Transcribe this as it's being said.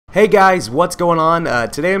Hey guys, what's going on?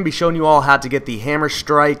 Today I'm going to be showing you all how to get the hammer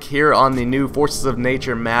strike here on the new Forces of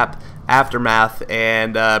Nature map, Aftermath,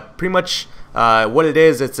 and pretty much what it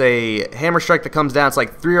is, it's a hammer strike that comes down. It's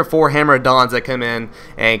like 3 or 4 Hammer-Adons that come in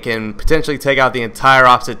and can potentially take out the entire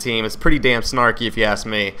opposite team. It's pretty damn snarky if you ask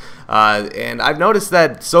me. And I've noticed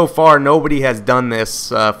that so far nobody has done this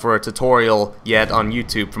for a tutorial yet on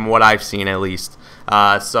YouTube, from what I've seen at least.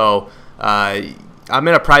 I'm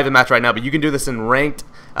in a private match right now, but you can do this in ranked.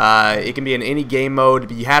 It can be in any game mode,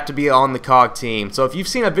 but you have to be on the COG team. So if you've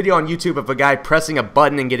seen a video on YouTube of a guy pressing a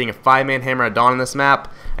button and getting a 5-man Hammer-Adon on this map,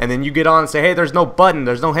 and then you get on and say, hey, there's no button,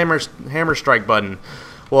 there's no hammer strike button.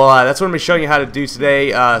 Well, that's what I'm going to be showing you how to do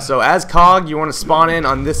today. So as COG, you want to spawn in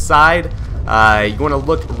on this side. You want to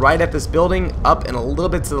look right at this building, up and a little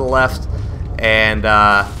bit to the left, and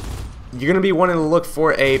you're going to be wanting to look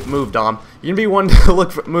for a move, Dom. You're going to be wanting to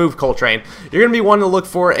look for move, Coltrane. You're going to be wanting to look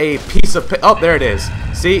for a piece of oh, there it is.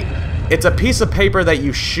 See, it's a piece of paper that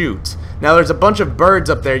you shoot. Now there's a bunch of birds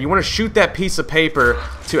up there. You want to shoot that piece of paper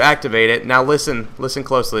to activate it. Now listen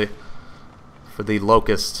closely for the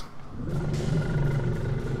locust.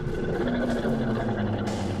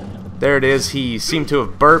 There it is. He seemed to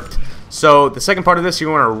have burped. So the second part of this, you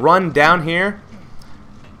want to run down here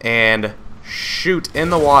and shoot in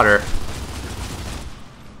the water.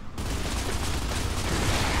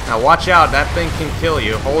 Now watch out, that thing can kill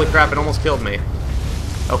you. Holy crap, it almost killed me.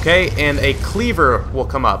 Okay, and a cleaver will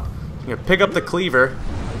come up. You're gonna pick up the cleaver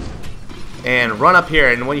and run up here,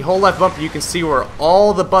 and when you hold left bumper you can see where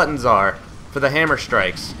all the buttons are for the hammer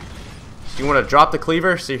strikes. So you want to drop the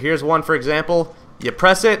cleaver. So here's one, for example. You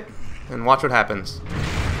press it and watch what happens.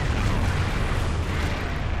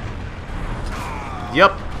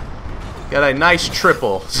 Yep, got a nice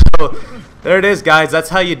triple. So there it is, guys. That's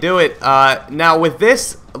how you do it. Now with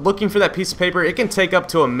this, looking for that piece of paper, it can take up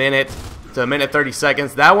to a minute 30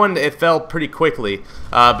 seconds. That one, it fell pretty quickly.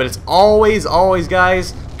 But it's always,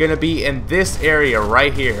 guys, gonna be in this area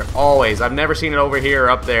right here. Always. I've never seen it over here or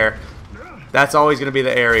up there. That's always gonna be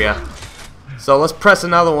the area. So let's press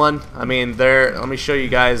another one. I mean, let me show you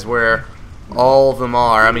guys where all of them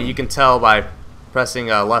are. I mean, you can tell by pressing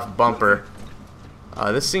left bumper.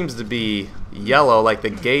 This seems to be yellow, like the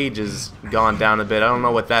gauge has gone down a bit. I don't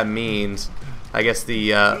know what that means. I guess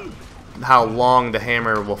the how long the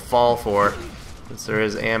hammer will fall for, since there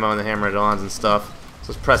is ammo in the Hammer-Adons and stuff.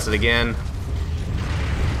 So let's press it again.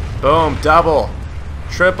 Boom, double,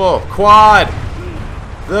 triple, quad,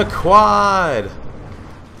 the quad.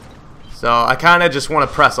 So I kind of just want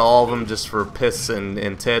to press all of them just for piss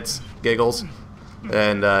and tits, giggles.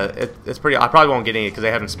 And it's pretty. I probably won't get any because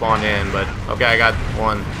they haven't spawned in, but okay, I got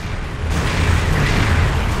one.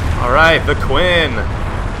 All right, the Quinn,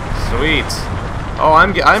 sweet. Oh,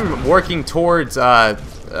 I'm working towards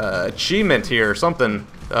achievement here or something,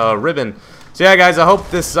 ribbon. So yeah, guys, I hope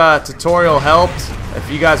this tutorial helped. If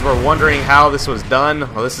you guys were wondering how this was done,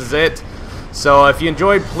 well, this is it. So if you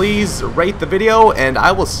enjoyed, please rate the video, and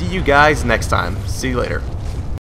I will see you guys next time. See you later.